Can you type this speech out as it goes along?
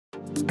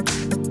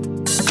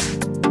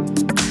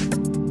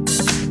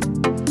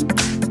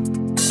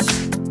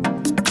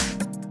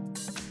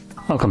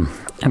Welcome,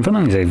 in front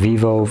of me is a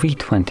Vivo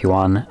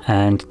V21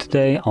 and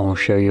today I'll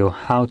show you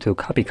how to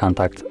copy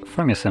contacts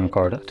from your SIM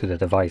card to the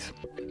device.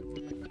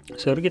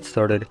 So to get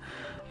started,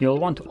 you'll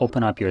want to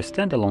open up your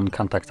standalone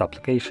contacts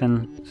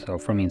application. So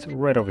for me it's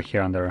right over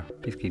here under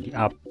basically the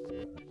app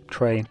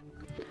tray.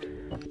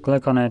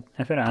 Click on it.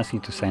 If it asks you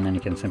to sign in,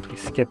 you can simply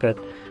skip it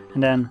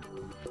and then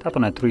tap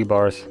on the three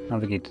bars,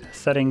 navigate to the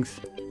settings,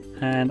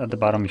 and at the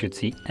bottom you should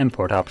see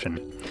import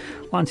option.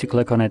 Once you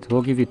click on it, it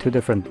will give you two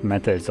different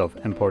methods of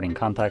importing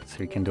contacts.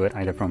 So you can do it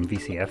either from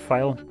VCF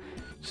file,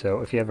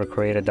 so if you ever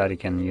created that you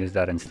can use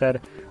that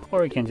instead,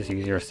 or you can just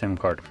use your SIM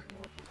card,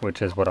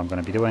 which is what I'm going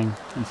to be doing,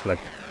 and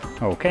select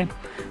OK.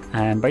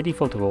 And by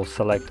default it will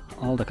select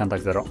all the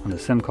contacts that are on the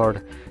SIM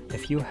card.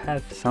 If you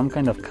have some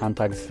kind of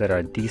contacts that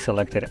are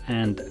deselected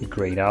and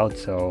grayed out,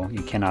 so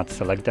you cannot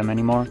select them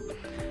anymore,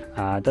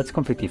 that's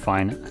completely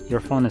fine. Your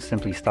phone is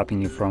simply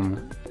stopping you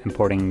from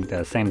importing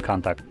the same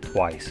contact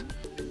twice.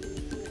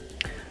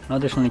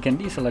 Additionally, you can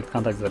deselect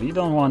contacts that you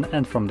don't want,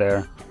 and from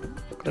there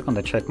click on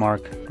the check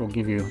mark. It will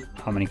give you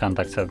how many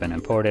contacts have been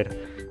imported,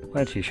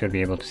 which you should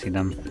be able to see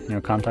them in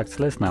your contacts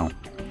list now.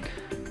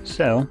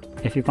 So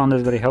if you found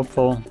this very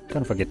helpful,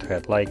 don't forget to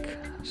hit like,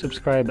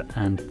 subscribe,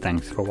 and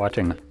thanks for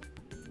watching.